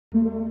So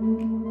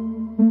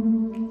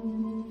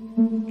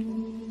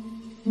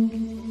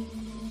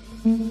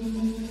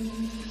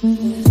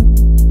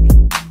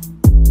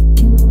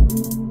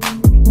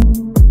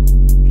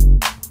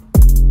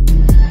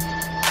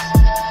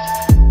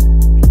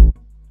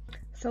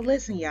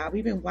listen, y'all,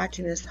 we've been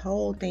watching this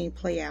whole thing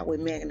play out with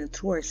Megan and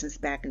Tory since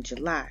back in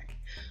July.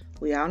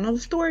 We all know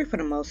the story for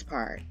the most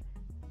part.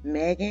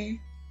 Megan,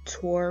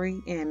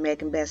 Tory, and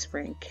Megan's best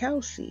friend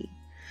Kelsey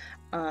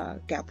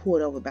got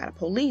pulled over by the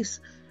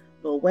police.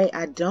 But wait,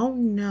 I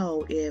don't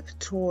know if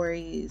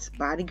Tory's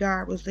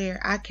bodyguard was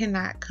there. I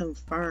cannot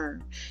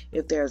confirm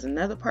if there's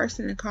another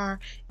person in the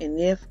car and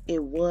if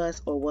it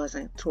was or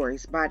wasn't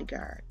Tory's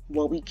bodyguard.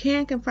 What we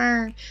can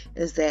confirm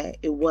is that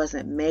it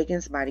wasn't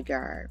Megan's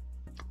bodyguard,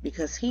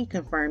 because he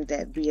confirmed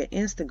that via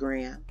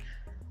Instagram,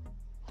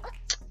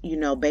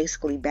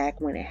 basically back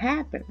when it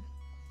happened.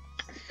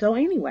 So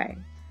anyway,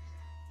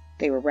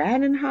 they were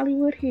riding in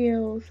Hollywood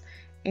Hills,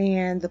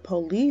 and the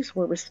police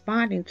were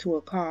responding to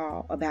a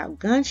call about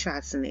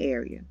gunshots in the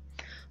area.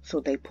 So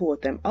they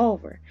pulled them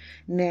over.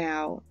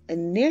 Now,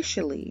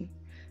 initially,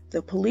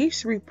 the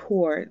police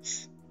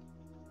reports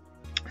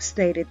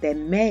stated that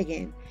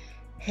Megan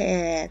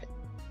had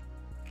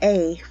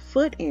a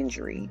foot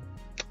injury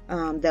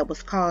that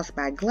was caused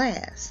by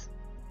glass,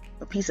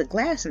 a piece of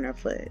glass in her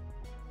foot.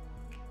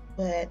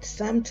 But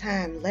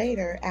sometime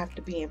later,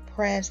 after being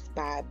pressed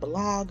by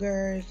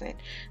bloggers and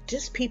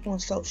just people on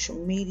social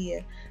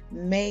media,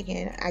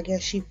 Megan, I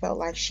guess she felt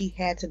like she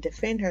had to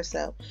defend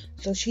herself.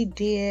 So she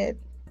did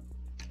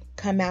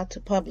come out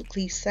to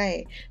publicly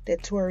say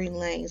that Tory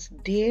Lanez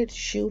did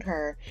shoot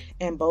her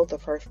in both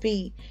of her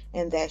feet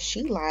and that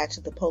she lied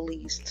to the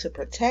police to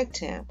protect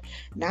him.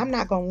 Now, I'm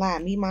not going to lie.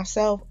 Me,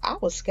 myself, I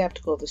was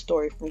skeptical of the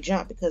story from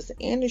jump, because the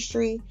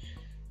industry,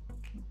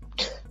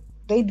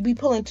 they be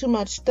pulling too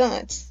much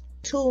stunts.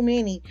 Too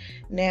many.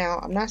 Now,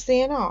 I'm not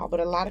saying all, but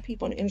a lot of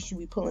people in the industry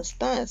be pulling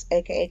stunts,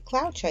 aka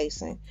clout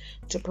chasing,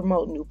 to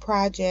promote new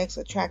projects,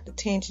 attract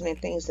attention,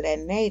 and things of that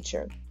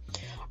nature.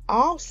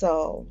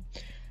 Also,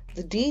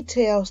 the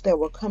details that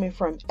were coming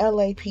from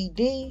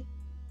LAPD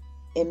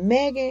and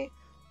Megan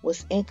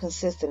was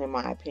inconsistent, in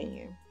my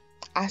opinion.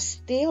 I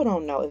still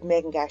don't know if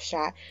Megan got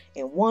shot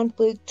in 1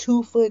 foot,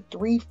 2 foot,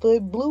 3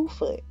 foot, blue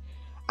foot.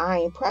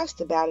 I ain't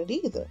pressed about it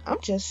either. I'm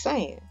just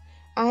saying,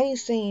 I ain't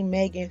seen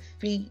Megan's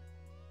feet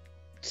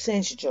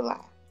since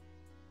July.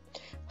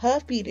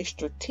 Her feet is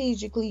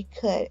strategically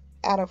cut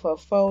out of her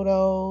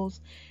photos,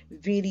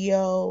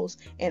 videos,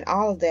 and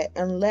all of that,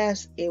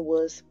 unless it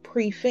was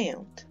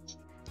pre-filmed.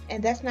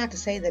 And that's not to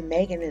say that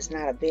Megan is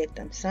not a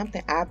victim.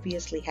 Something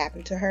obviously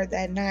happened to her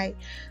that night.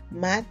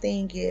 My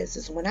thing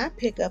is when I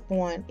pick up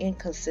on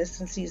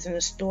inconsistencies in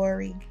a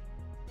story,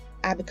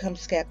 I become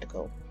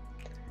skeptical.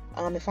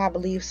 If I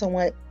believe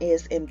someone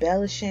is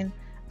embellishing,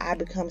 I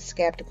become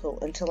skeptical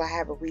until I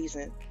have a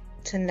reason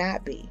to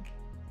not be.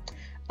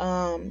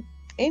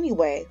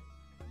 Anyway,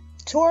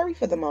 Tory,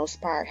 for the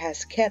most part,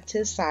 has kept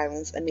his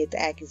silence amid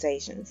the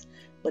accusations.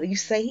 But you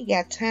say he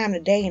got time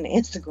today in the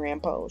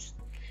Instagram post.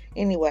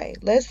 Anyway,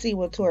 let's see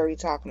what Tory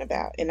talking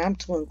about. And I'm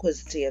too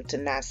inquisitive to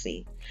not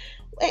see.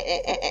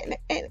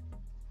 And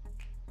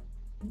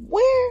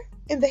where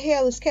in the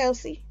hell is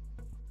Kelsey?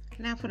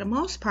 Now, for the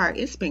most part,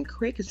 it's been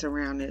crickets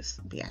around this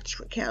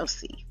Beatrice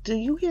Kelsey. Do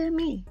you hear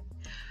me?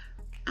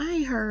 I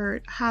ain't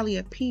heard Holly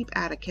a peep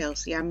out of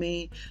Kelsey. I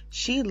mean,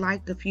 she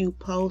liked a few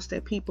posts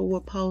that people were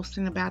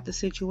posting about the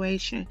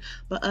situation.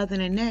 But other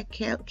than that,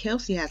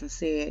 Kelsey hasn't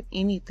said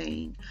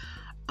anything.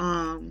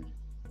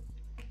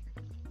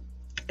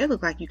 It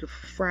looked like you could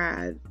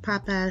fry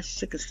Popeye's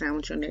chicken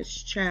sandwich on that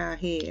child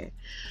head.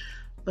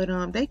 But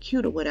they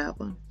cute or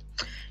whatever.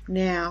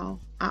 Now,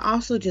 I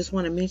also just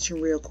want to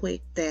mention real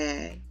quick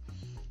that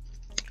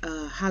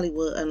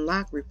Hollywood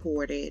Unlocked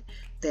reported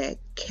that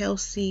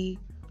Kelsey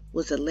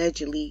was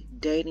allegedly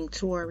dating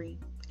Tory,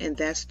 and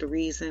that's the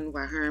reason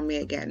why her and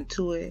Meg got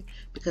into it,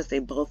 because they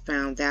both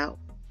found out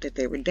that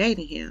they were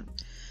dating him.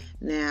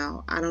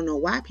 Now, I don't know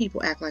why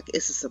people act like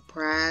it's a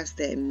surprise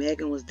that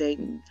Megan was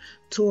dating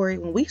Tory.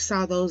 When we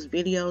saw those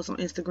videos on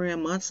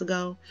Instagram months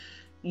ago,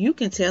 you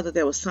can tell that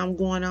there was something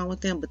going on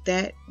with them, but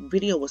that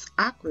video was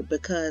awkward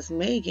because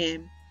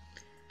Megan,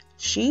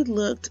 she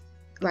looked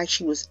like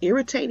she was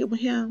irritated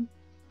with him,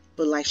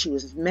 but like she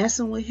was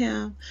messing with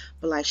him,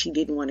 but like she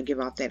didn't want to give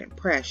off that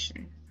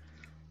impression.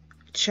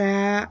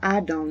 Child, I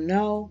don't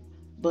know,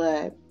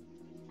 but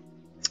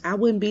I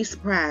wouldn't be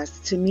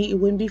surprised. To me, it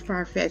wouldn't be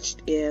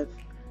far-fetched if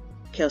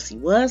Kelsey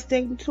was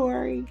dating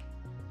Tory,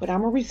 but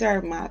I'm going to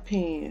reserve my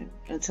opinion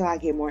until I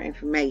get more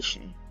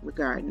information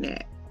regarding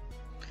that.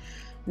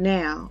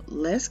 Now,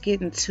 let's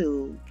get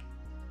into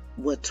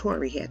what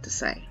Tory had to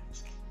say.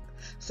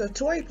 So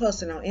Tory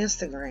posted on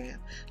Instagram,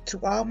 "To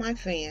all my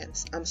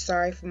fans, I'm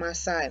sorry for my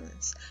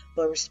silence,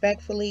 but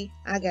respectfully,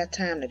 I got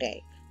time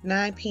today,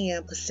 9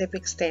 p.m.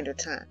 Pacific Standard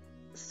Time."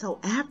 So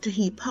after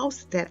he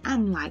posted that,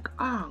 I'm like,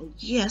 oh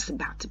yes,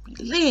 about to be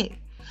lit.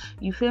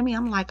 You feel me?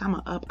 I'm like, I'm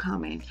an up and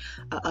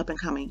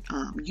coming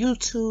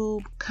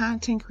YouTube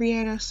content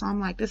creator. So I'm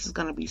like, this is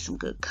gonna be some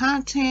good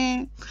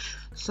content.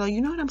 So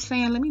you know what I'm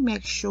saying? Let me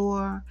make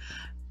sure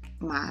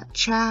my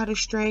child is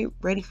straight,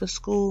 ready for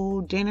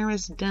school, dinner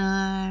is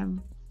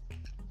done,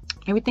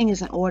 everything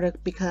is in order,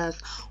 because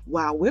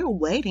while we're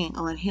waiting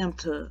on him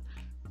to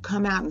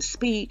come out and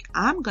speak,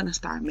 I'm gonna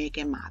start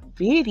making my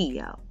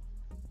video.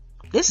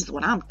 This is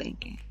what I'm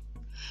thinking.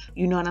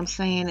 You know what I'm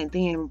saying? And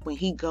then when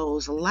he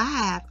goes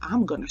live,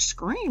 I'm gonna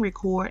screen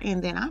record,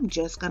 and then I'm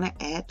just gonna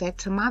add that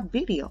to my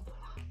video.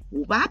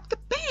 Whop the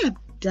bam,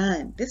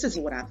 done. This is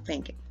what I'm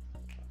thinking.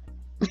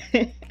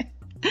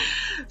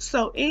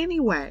 So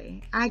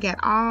anyway, I got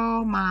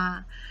all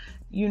my,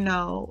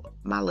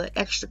 my little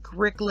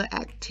extracurricular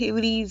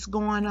activities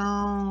going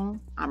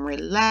on. I'm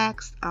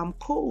relaxed. I'm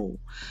cool.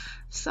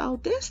 So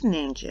this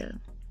ninja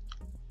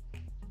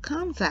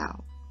comes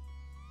out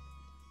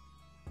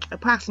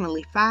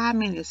approximately 5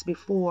 minutes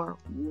before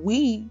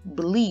we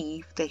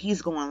believe that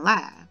he's going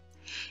live.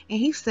 And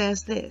he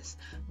says this: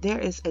 there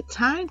is a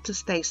time to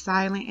stay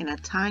silent and a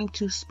time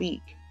to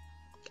speak.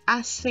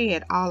 I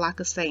said all I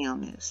could say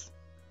on this.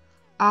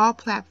 All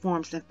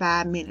platforms in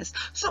 5 minutes.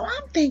 So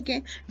I'm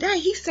thinking, dang,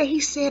 he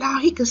said all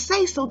he could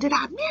say, so did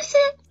I miss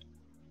it?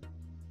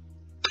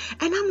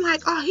 And I'm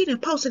like, oh, he done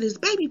posted his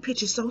baby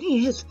picture, so he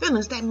in his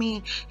feelings. That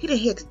means he done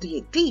had to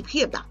dig deep.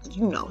 He about to,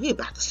 he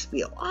about to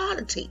spill all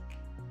the tea.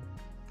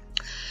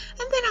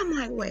 And then I'm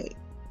like, wait,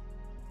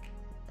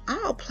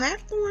 all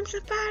platforms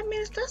in 5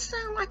 minutes? That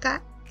sound like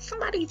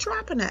somebody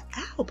dropping an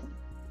album.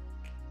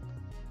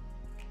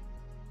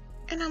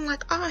 And I'm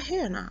like, oh,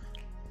 hell no.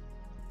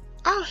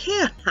 Oh,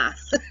 hell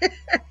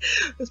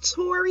no.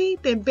 Tory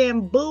then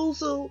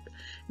bamboozled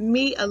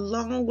me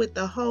along with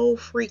the whole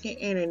freaking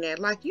internet.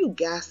 Like, you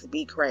got to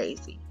be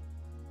crazy.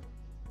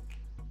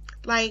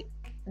 Like,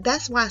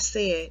 that's why I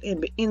said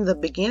in the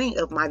beginning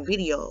of my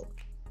video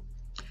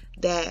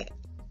that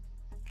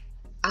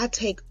I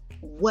take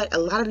what a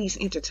lot of these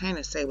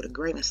entertainers say with a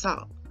grain of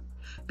salt,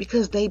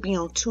 because they be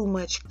on too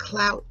much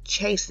clout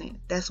chasing.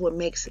 That's what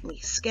makes me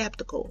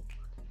skeptical.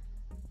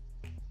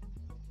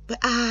 But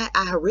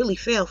I really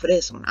fell for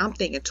this one. I'm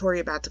thinking Tory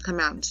about to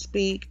come out and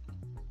speak.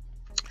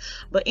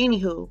 But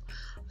anywho,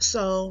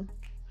 so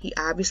he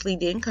obviously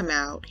didn't come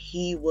out.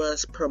 He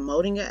was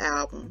promoting an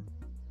album.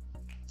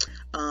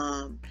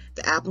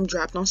 The album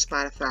dropped on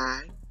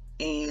Spotify,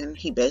 and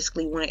he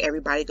basically wanted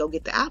everybody to go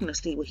get the album to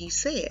see what he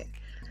said.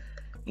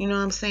 You know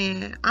what I'm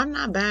saying? I'm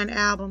not buying the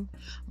album,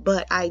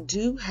 but I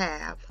do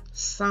have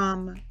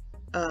some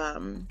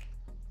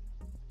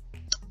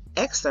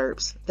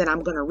excerpts that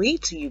I'm going to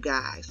read to you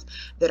guys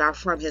that are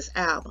from his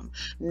album.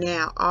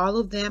 Now, all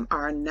of them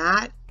are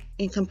not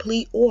in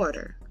complete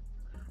order,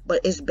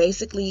 but it's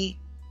basically,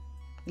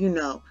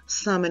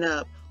 summing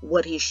up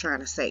what he's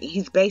trying to say.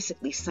 He's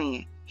basically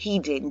saying he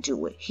didn't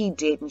do it. He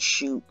didn't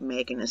shoot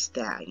Megan Thee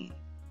Stallion.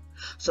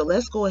 So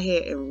let's go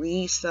ahead and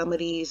read some of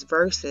these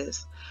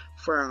verses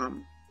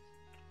from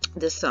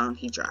this song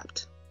he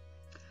dropped.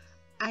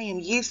 I am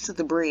used to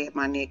the bread,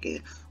 my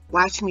nigga.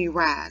 Watch me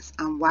rise.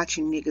 I'm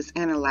watching niggas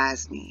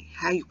analyze me.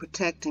 How you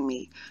protecting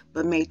me,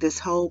 but made this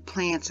whole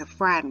plan to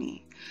fry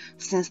me.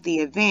 Since the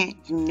event,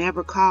 you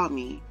never called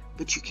me,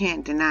 but you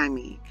can't deny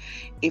me.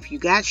 If you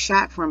got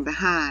shot from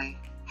behind,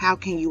 how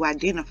can you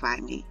identify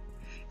me?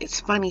 It's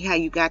funny how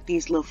you got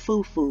these little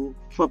foo-foo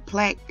for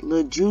black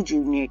little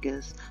juju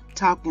niggas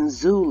talking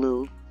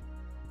Zulu.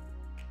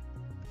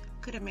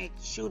 Could have made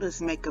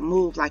shooters make a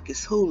move like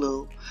it's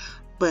Hulu.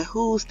 But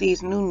who's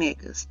these new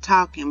niggas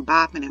talking,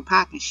 bopping, and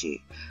popping shit,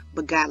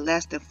 but got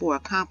less than 4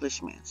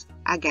 accomplishments?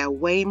 I got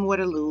way more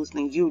to lose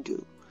than you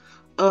do.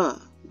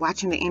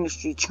 Watching the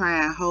industry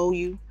try and hold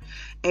you.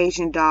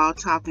 Asian doll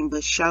talking,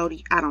 but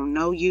shorty, I don't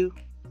know you.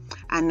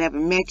 I never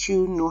met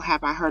you, nor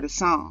have I heard a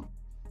song.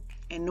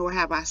 And nor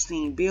have I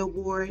seen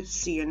billboards,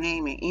 see your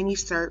name in any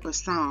cert or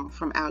song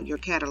from out your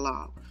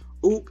catalog.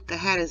 Oop, the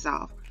hat is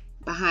off.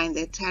 Behind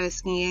that tatted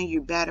skin,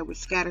 you battered with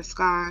scattered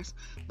scars,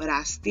 but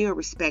I still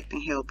respect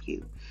and help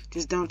you.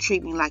 Just don't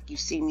treat me like you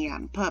see me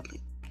out in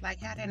public.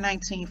 Like how that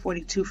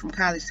 1942 from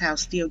College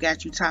House still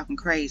got you talking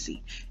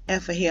crazy.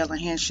 F a hell, a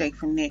handshake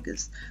from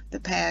niggas. The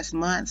past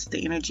months,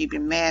 the energy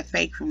been mad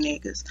fake from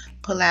niggas.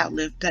 Pull out,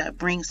 lift up,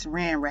 bring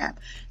saran wrap.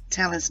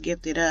 Talents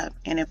gifted up,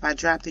 and if I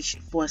drop this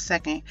shit for a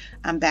second,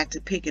 I'm back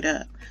to pick it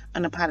up.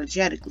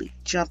 Unapologetically,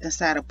 jumped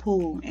inside a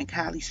pool, and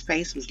Kylie's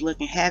face was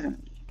looking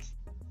heavenly.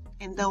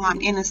 And though I'm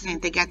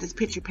innocent, they got this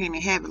picture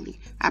painted heavily.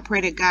 I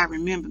pray that God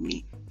remember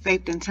me.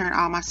 Faith done turn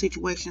all my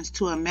situations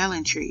to a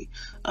melon tree.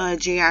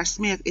 J.R.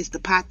 Smith is the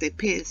pot that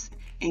pissed,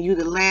 and you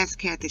the last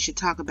cat that should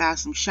talk about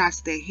some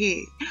shots that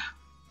hit.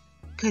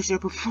 Cause your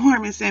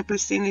performance and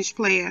percentage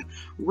player,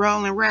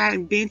 rolling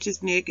riding benches,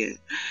 nigga.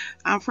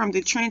 I'm from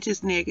the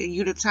trenches, nigga.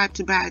 You the type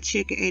to buy a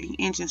chick at 80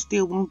 inch and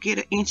still won't get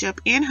an inch up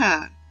in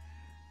her.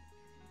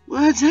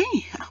 Well,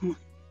 damn.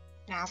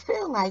 Now, I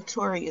feel like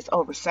Tory is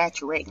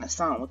oversaturating the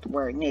song with the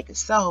word nigga.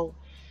 So,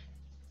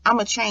 I'm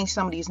going to change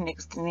some of these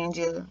niggas to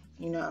ninja.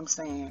 You know what I'm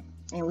saying?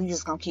 And we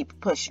just going to keep it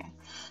pushing.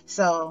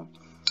 So,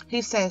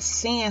 He says,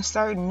 seeing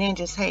certain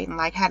ninjas hating,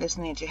 like how this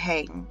ninja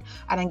hating.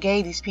 I done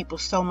gave these people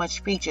so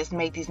much features,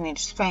 made these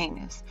ninjas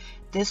famous.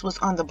 This was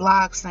on the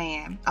blog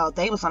saying,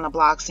 they was on the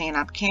blog saying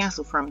I'm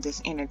canceled from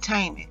this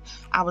entertainment.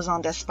 I was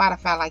on that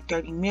Spotify like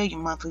 30 million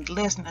monthly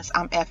listeners.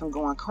 I'm effing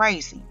going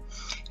crazy.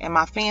 And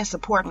my fans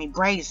support me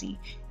brazy.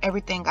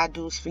 Everything I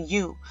do is for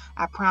you.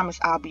 I promise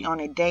I'll be on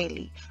it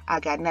daily. I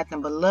got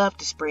nothing but love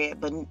to spread,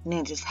 but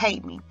ninjas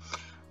hate me.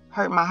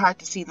 Hurt my heart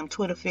to see them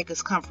Twitter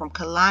figures come from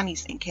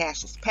Kalani's and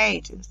Cash's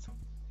pages.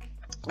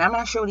 Now, I'm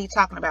not sure what he's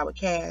talking about with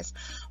Cash,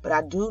 but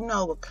I do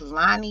know with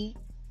Kalani,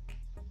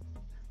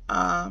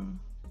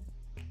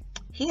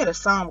 he had a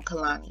song with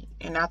Kalani.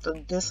 And after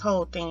this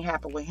whole thing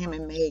happened with him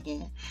and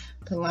Megan,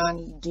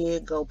 Kalani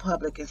did go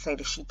public and say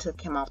that she took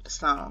him off the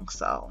song.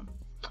 So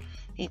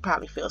he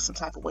probably feels some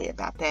type of way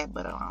about that,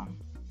 but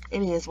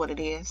it is what it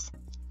is.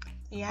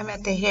 Yeah, I'm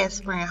at the head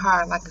spraying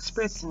hard like a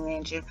spritzing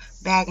ninja,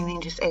 bagging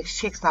ninjas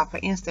ex-chicks off an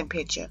instant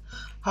picture.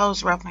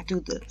 Hoes roughing through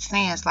the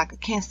sands like a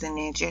Kingston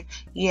ninja.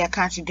 Yeah,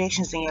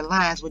 contradictions in your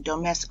lines with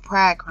domestic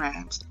pride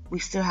crimes. We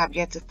still have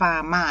yet to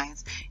find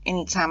mines.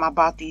 Anytime I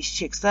brought these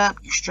chicks up,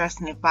 you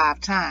stressing it 5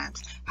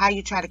 times. How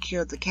you try to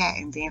kill the cat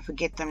and then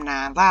forget them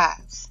 9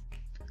 lives?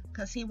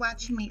 Cause he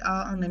watching me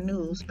all on the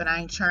news, but I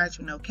ain't charged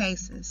with no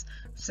cases.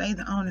 Say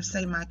the owner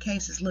say my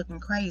case is looking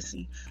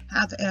crazy.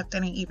 How the F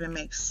that ain't even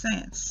make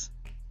sense?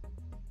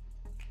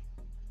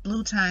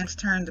 Blue times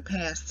turn to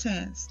past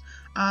tense.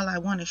 All I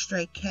want is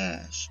straight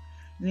cash.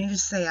 Ninjas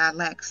say I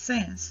lack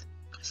sense.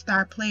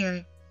 Star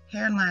player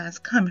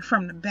hairlines coming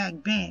from the back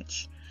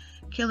bench.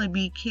 Killer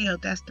be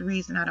killed, that's the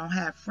reason I don't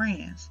have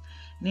friends.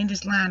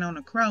 Ninjas lying on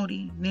a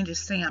crody. Ninjas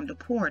say I'm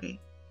deported.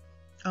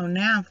 Oh,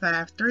 now I'm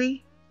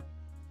 5'3".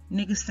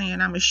 Niggas saying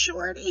I'm a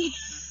shorty.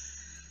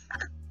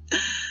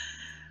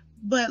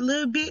 But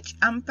little bitch,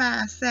 I'm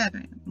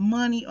 5'7".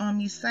 Money on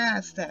me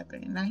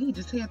sidestepping. Now he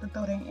just had to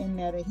throw that in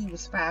there that he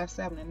was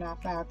 5'7" and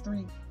not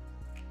 5'3".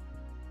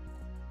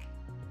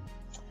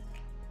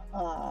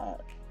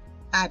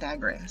 I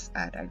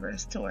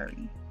digress,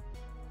 Tory.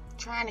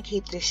 Trying to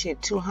keep this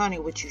shit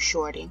 200 with you,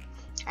 shorty.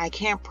 I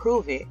can't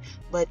prove it,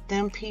 but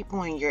them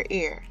people in your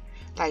ear,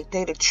 like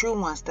they the true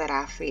ones that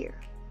I fear.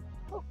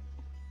 What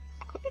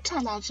you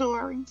talking about,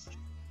 Tory? What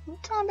you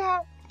talking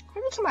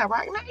about,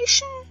 Rock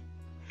Nation?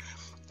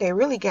 They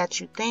really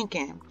got you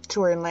thinking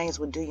Tory Lanez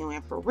would do you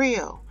in for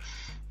real.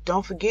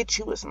 Don't forget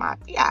you was my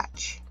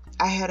biatch.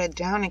 I held it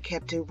down and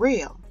kept it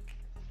real.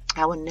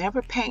 I would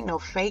never paint no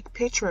fake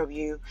picture of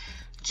you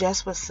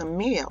just for some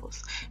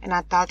meals. And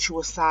I thought you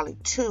was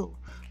solid too.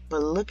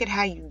 But look at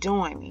how you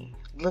doing me.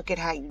 Look at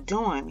how you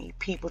doing me.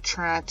 People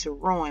trying to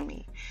ruin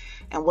me.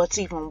 And what's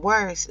even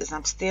worse is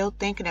I'm still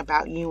thinking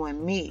about you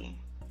and me.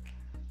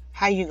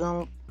 How you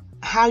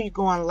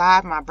going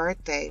live my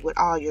birthday with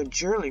all your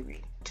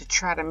jewelry to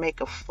try to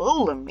make a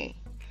fool of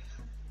me?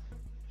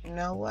 You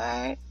know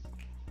what?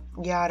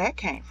 Y'all, that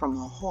came from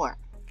a heart.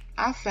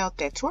 I felt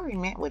that Tory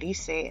meant what he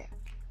said.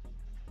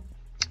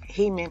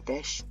 He meant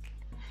that shit.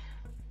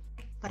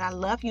 But I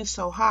love you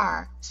so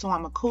hard, so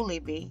I'm a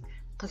coolie, B.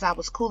 Because I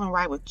was cooling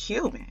right with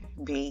Cuban,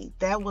 B.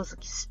 That was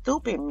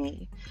stupid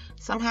me.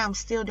 Somehow I'm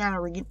still down to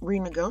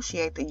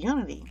renegotiate the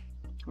unity.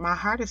 My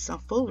heart is some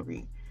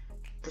foolery.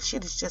 The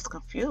shit is just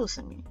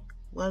confusing me.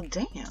 Well,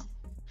 damn.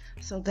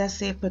 So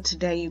that's it for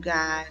today, you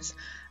guys.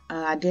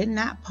 I did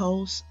not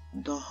post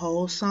the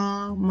whole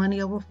song,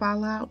 Money Over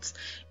Fallouts.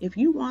 If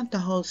you want the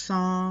whole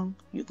song,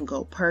 you can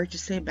go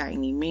purchase it by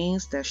any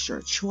means. That's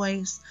your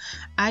choice.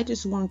 I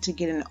just wanted to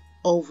get an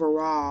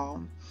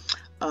overall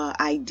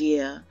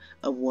idea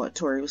of what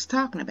Tory was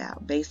talking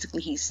about.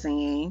 Basically, he's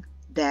saying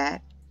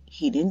that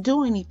he didn't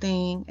do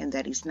anything and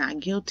that he's not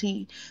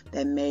guilty,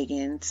 that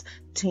Megan's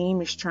team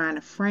is trying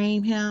to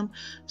frame him.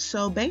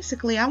 So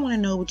basically, I want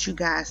to know what you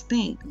guys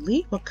think.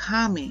 Leave a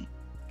comment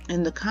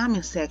in the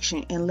comment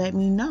section and let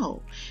me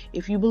know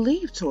if you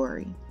believe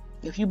Tory,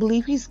 if you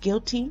believe he's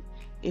guilty,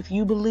 if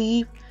you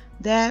believe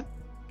that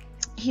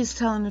he's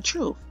telling the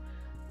truth.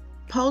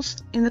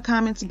 Post in the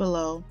comments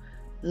below.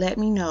 Let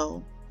me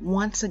know.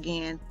 Once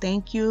again,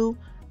 thank you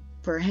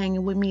for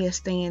hanging with me at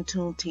Stay In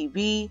Tune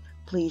TV.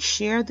 Please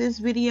share this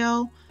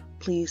video.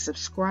 Please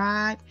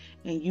subscribe.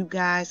 And you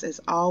guys, as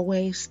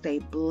always, stay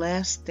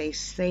blessed, stay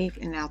safe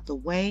and out the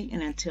way.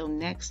 And until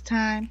next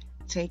time,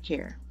 take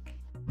care.